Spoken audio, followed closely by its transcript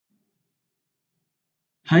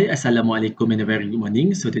Hi, Assalamualaikum and a very good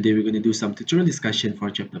morning. So today we're going to do some tutorial discussion for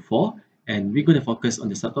chapter 4 and we're going to focus on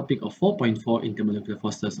the subtopic of 4.4 intermolecular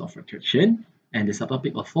forces of attraction and the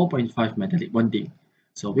subtopic of 4.5 metallic bonding.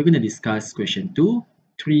 So we're going to discuss question 2,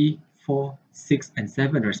 3, 4, 6 and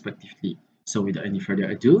 7 respectively. So without any further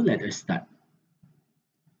ado, let us start.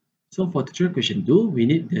 So for tutorial question 2, we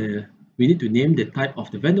need to name the type of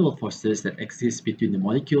the van der Waals forces that exist between the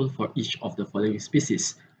molecule for each of the following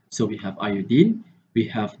species. So we have iodine, we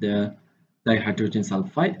have the dihydrogen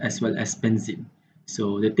sulfide as well as benzene.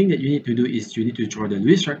 So the thing that you need to do is you need to draw the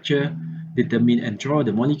Lewis structure, determine and draw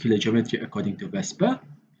the molecular geometry according to Vesper,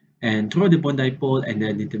 and draw the bond dipole and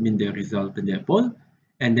then determine the resultant dipole.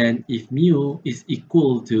 And then if mu is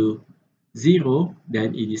equal to 0,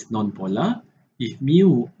 then it is non-polar. If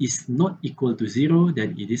mu is not equal to 0,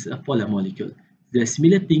 then it is a polar molecule. The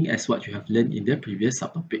similar thing as what you have learned in the previous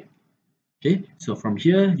subtopic. Okay, so from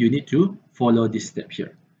here, you need to follow this step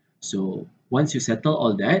here. So once you settle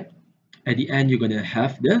all that, at the end, you're going to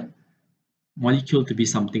have the molecule to be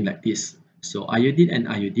something like this. So iodine and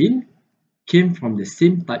iodine came from the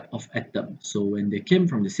same type of atom. So when they came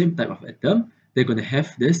from the same type of atom, they're going to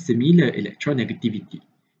have the similar electronegativity.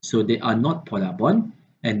 So they are not polar bond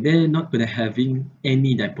and they're not going to having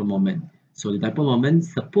any dipole moment. So the dipole moment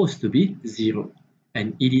is supposed to be 0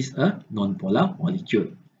 and it is a non-polar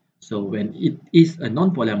molecule. So when it is a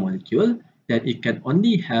non-polar molecule, then it can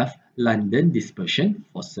only have London dispersion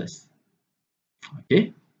forces.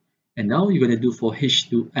 Okay, and now you're going to do for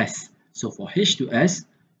H2S. So for H2S,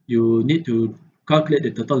 you need to calculate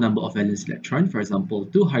the total number of valence electron. For example,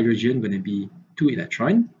 2 hydrogen going to be 2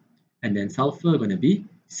 electron, and then sulfur going to be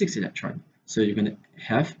 6 electron. So you're going to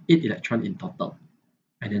have 8 electron in total.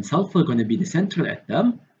 And then sulfur going to be the central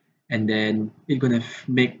atom, and then it's going to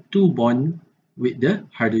make 2 bonds with the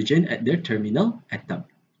hydrogen at their terminal atom.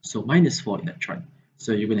 So minus 4 electron.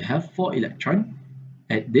 So you're going to have 4 electron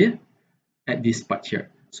at this part here.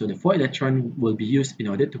 So the 4 electron will be used in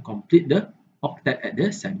order to complete the octet at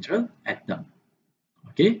the central atom.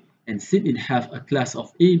 Okay, and since it have a class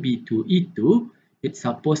of AB2E2, it's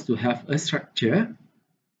supposed to have a structure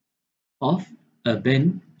of a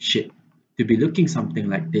band shape to be looking something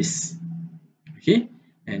like this. Okay,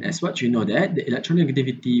 and as what you know that the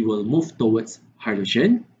electronegativity will move towards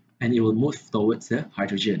hydrogen and it will move towards the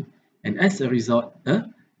hydrogen, and as a result a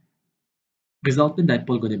resultant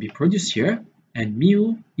dipole going to be produced here, and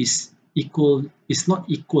mu is not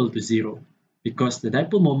equal to 0 because the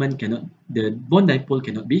dipole moment the bond dipole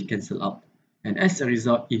cannot be cancelled out, and as a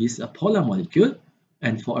result it is a polar molecule,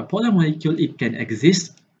 and for a polar molecule it can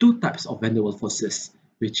exist two types of van der Waals forces,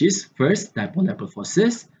 which is first dipole-dipole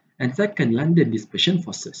forces and second London dispersion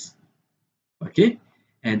forces. Okay,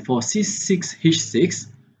 and for C6H6,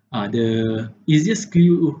 the easiest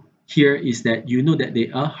clue here is that you know that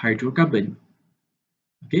they are hydrocarbon.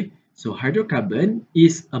 Okay, so hydrocarbon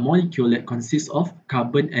is a molecule that consists of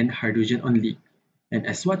carbon and hydrogen only. And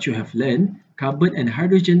as what you have learned, carbon and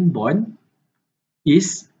hydrogen bond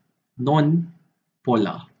is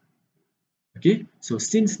non-polar. Okay, so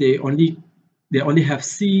since they only have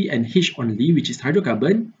C and H only, which is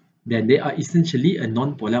hydrocarbon, then they are essentially a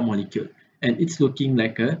non-polar molecule. And it's looking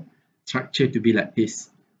like a structure to be like this.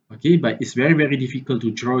 Okay, but it's very, very difficult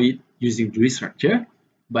to draw it using Lewis structure.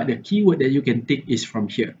 But the keyword that you can take is from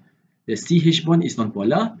here. The CH bond is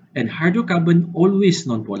non-polar and hydrocarbon always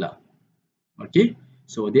non-polar. Okay,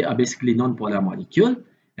 so they are basically non-polar molecule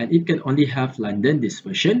and it can only have London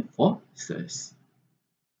dispersion forces.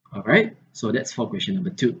 Alright, so that's for question number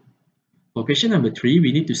 2. For question number 3,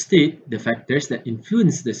 we need to state the factors that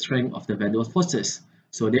influence the strength of the van der Waals forces.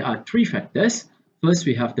 So there are 3 factors. First,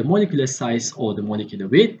 we have the molecular size or the molecular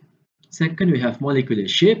weight. Second, we have molecular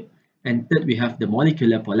shape. And third, we have the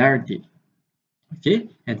molecular polarity. Okay,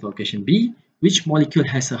 and for question B, which molecule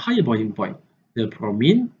has a higher boiling point? The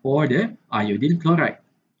bromine or the iodine chloride?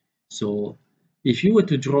 So if you were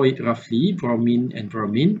to draw it roughly, bromine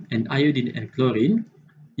and iodine and chlorine,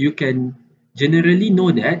 you can generally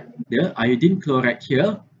know that the iodine chloride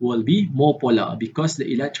here will be more polar because the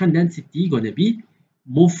electron density going to be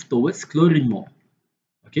moved towards chlorine more.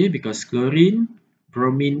 Okay, because chlorine,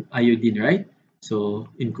 bromine, iodine, right? So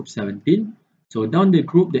in group 17, so down the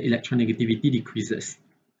group, the electronegativity decreases.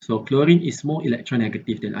 So chlorine is more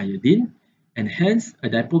electronegative than iodine, and hence a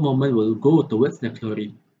dipole moment will go towards the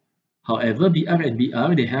chlorine. However, Br and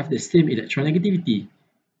Br, they have the same electronegativity.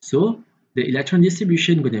 So the electron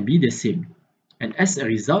distribution going to be the same. And as a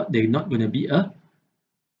result, they're not going to be a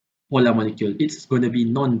polar molecule. It's going to be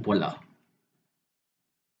non-polar.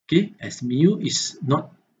 Okay, as mu is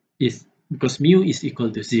because mu is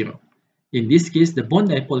equal to 0. In this case, the bond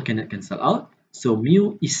dipole cannot cancel out So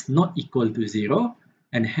mu is not equal to 0,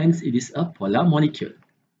 and hence it is a polar molecule.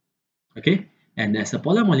 Okay, and as a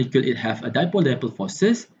polar molecule, it have a dipole-dipole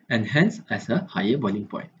forces and hence has a higher boiling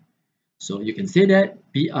point. So you can say that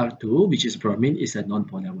Br2, which is bromine, is a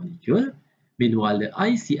non-polar molecule. Meanwhile, the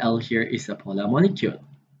ICl here is a polar molecule.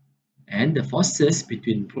 And the forces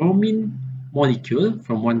between bromine molecule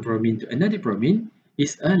from one bromine to another bromine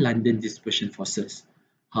is a London dispersion forces.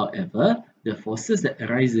 However, the forces that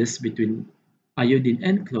arises between iodine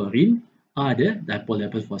and chlorine are the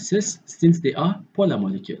dipole-dipole forces since they are polar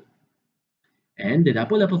molecule. And the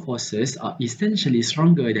dipole-dipole forces are essentially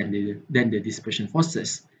stronger than the dispersion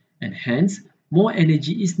forces, and hence more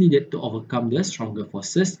energy is needed to overcome the stronger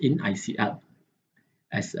forces in ICl.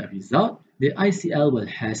 As a result, the ICl will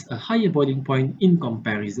has a higher boiling point in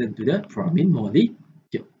comparison to the bromine molecule.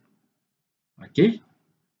 Okay.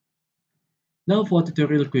 Now for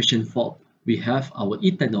tutorial question 4, we have our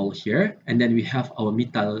ethanol here, and then we have our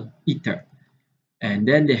methyl ether, and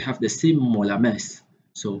then they have the same molar mass.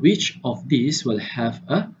 So which of these will have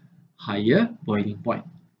a higher boiling point?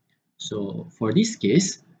 So for this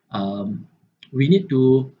case, we need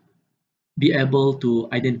to be able to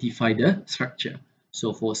identify the structure.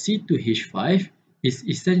 So for C2H5 is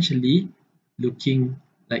essentially looking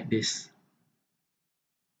like this.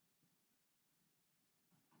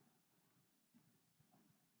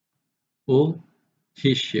 OH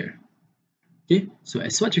here. Okay, so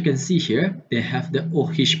as what you can see here, they have the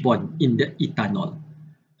OH bond in the ethanol.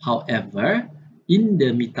 However, in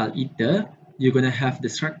the methyl ether, you're going to have the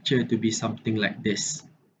structure to be something like this.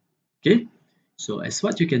 Okay, so as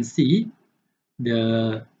what you can see,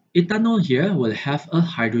 the ethanol here will have a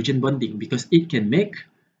hydrogen bonding because it can make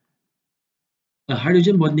a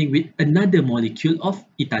hydrogen bonding with another molecule of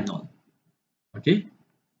ethanol. Okay,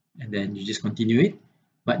 and then you just continue it.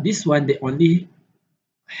 But this one, they only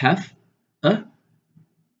have a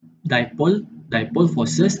dipole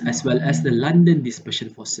forces as well as the London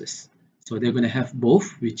dispersion forces. So they're going to have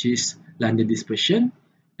both, which is London dispersion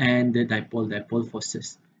and the dipole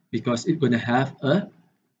forces, because it's going to have a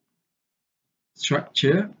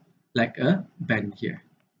structure like a band here.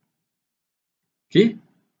 Okay,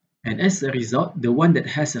 and as a result, the one that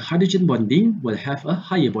has a hydrogen bonding will have a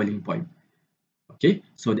higher boiling point. Okay,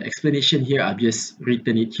 so the explanation here, I've just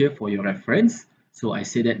written it here for your reference. So I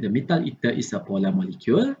say that the methyl ether is a polar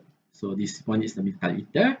molecule. So this one is the methyl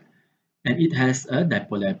ether, and it has a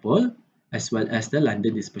dipole-dipole as well as the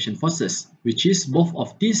London dispersion forces, which is both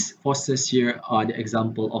of these forces here are the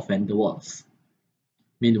example of van der Waals.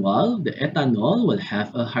 Meanwhile, the ethanol will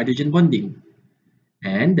have a hydrogen bonding,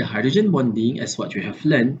 and the hydrogen bonding, as what you have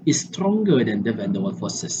learned, is stronger than the van der Waals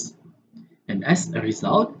forces. And as a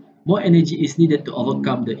result, more energy is needed to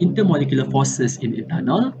overcome the intermolecular forces in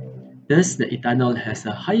ethanol. Thus, the ethanol has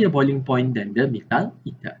a higher boiling point than the methyl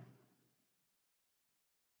ether.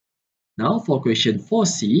 Now for question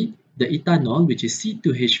 4c, the ethanol, which is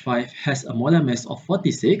C2H5, has a molar mass of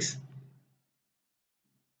 46,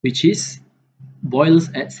 which is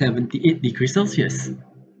boils at 78 degrees Celsius.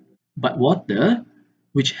 But water,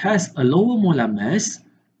 which has a lower molar mass,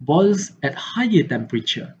 boils at higher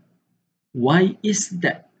temperature. Why is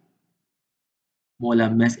that?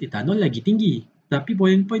 Molar mass ethanol lagi tinggi, tapi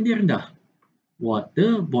boiling point dia rendah.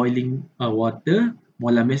 Water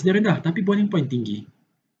molar mass dia rendah, tapi boiling point tinggi.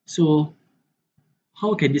 So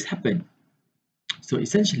how can this happen? So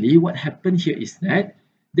essentially what happened here is that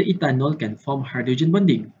the ethanol can form hydrogen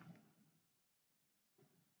bonding.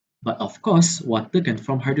 But of course, water can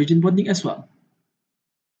form hydrogen bonding as well.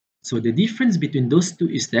 So the difference between those two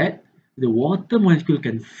is that the water molecule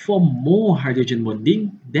can form more hydrogen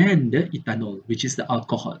bonding than the ethanol, which is the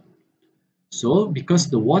alcohol. So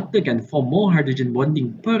because the water can form more hydrogen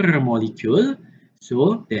bonding per molecule,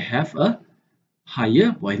 so they have a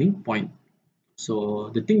higher boiling point.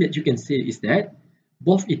 So the thing that you can say is that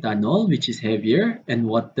both ethanol, which is heavier, and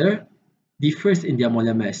water differs in their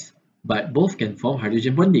molar mass, but both can form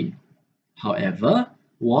hydrogen bonding. However,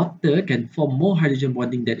 water can form more hydrogen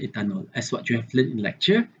bonding than ethanol, as what you have learned in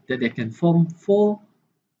lecture, that they can form 4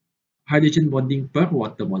 hydrogen bonding per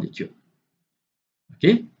water molecule.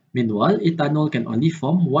 Okay, meanwhile, ethanol can only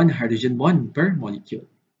form 1 hydrogen bond per molecule.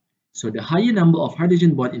 So the higher number of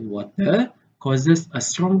hydrogen bond in water causes a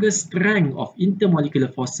stronger strength of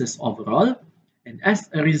intermolecular forces overall, and as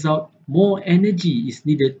a result, more energy is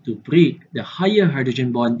needed to break the higher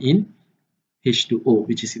hydrogen bond in H2O,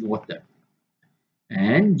 which is in water.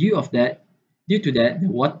 And due to that, the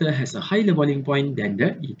water has a higher boiling point than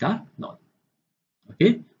the ethanol.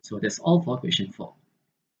 Okay, so that's all for question 4.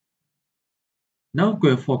 Now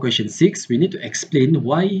for question 6, we need to explain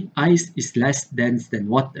why ice is less dense than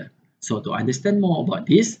water. So to understand more about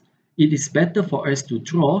this, it is better for us to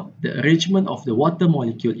draw the arrangement of the water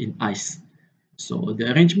molecule in ice. So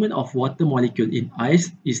the arrangement of water molecule in ice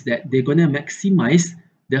is that they're going to maximize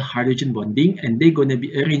the hydrogen bonding and they're going to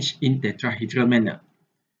be arranged in tetrahedral manner.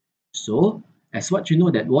 So as what you know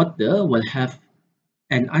that water will have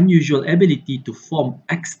an unusual ability to form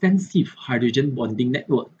extensive hydrogen bonding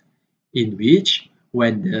network in which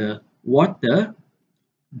when the water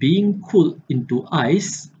being cooled into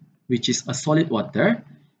ice, which is a solid water,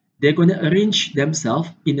 they're going to arrange themselves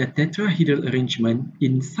in a tetrahedral arrangement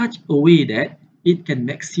in such a way that it can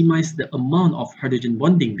maximize the amount of hydrogen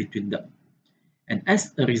bonding between them. And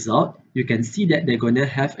as a result, you can see that they're going to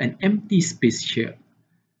have an empty space here.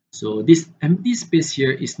 So this empty space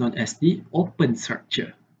here is known as the open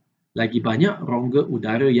structure. Lagi banyak rongga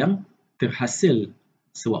udara yang terhasil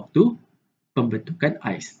sewaktu pembentukan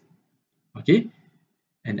ais. Okay,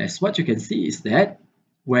 and as what you can see is that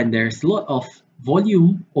when there's a lot of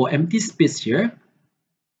volume or empty space here,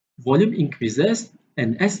 volume increases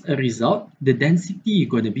and as a result, the density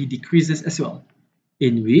going to be decreases as well,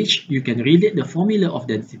 in which you can relate the formula of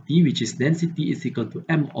density, which is density is equal to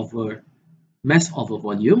m over mass over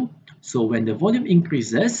volume. So when the volume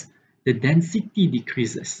increases, the density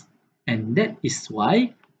decreases. And that is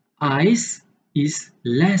why ice is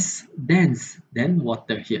less dense than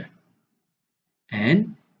water here.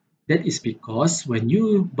 And that is because when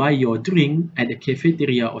you buy your drink at a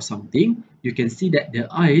cafeteria or something, you can see that the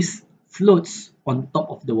ice floats on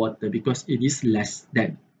top of the water because it is less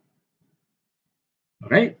dense.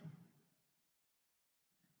 Alright.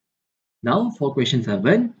 Now for question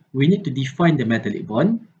 7, we need to define the metallic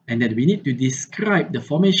bond and then we need to describe the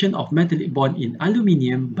formation of metallic bond in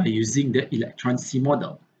aluminium by using the electron C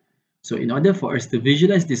model. So in order for us to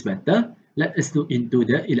visualize this better, let us look into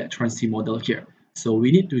the electron C model here. So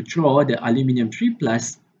we need to draw the aluminium 3+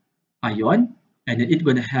 ion and then it's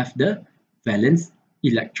going to have the valence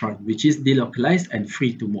electron which is delocalized and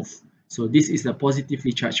free to move. So this is the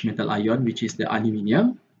positively charged metal ion which is the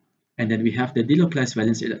aluminium, and then we have the delocalized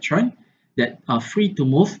valence electron that are free to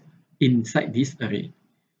move inside this array.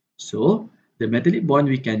 So the metallic bond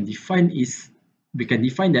we can define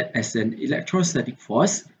that as an electrostatic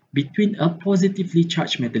force between a positively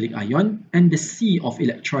charged metallic ion and the sea of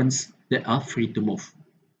electrons that are free to move.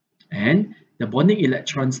 And the bonding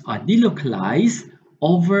electrons are delocalized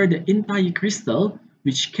over the entire crystal,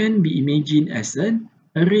 which can be imagined as an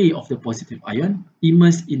array of the positive ion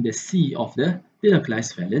immersed in the sea of the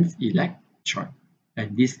delocalized valence electron.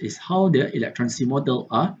 And this is how the electron C model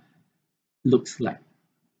looks like.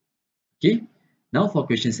 Okay, now for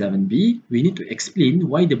question 7b, we need to explain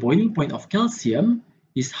why the boiling point of calcium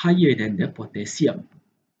is higher than the potassium.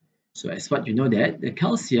 So as what you know that the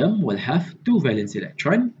calcium will have 2 valence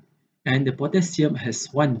electron and the potassium has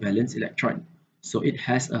 1 valence electron. So it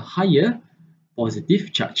has a higher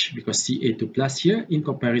positive charge because Ca2 plus here in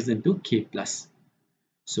comparison to K plus.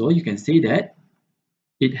 So you can say that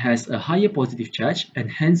it has a higher positive charge and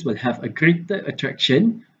hence will have a greater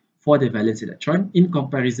attraction for the valence electron in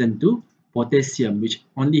comparison to potassium which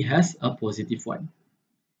only has a positive one.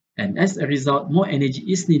 And as a result, more energy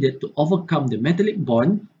is needed to overcome the metallic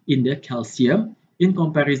bond in the calcium in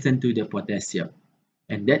comparison to the potassium.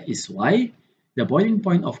 And that is why the boiling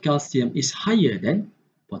point of calcium is higher than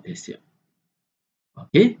potassium.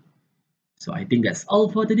 Okay, so I think that's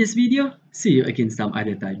all for today's video. See you again some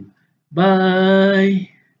other time. Bye!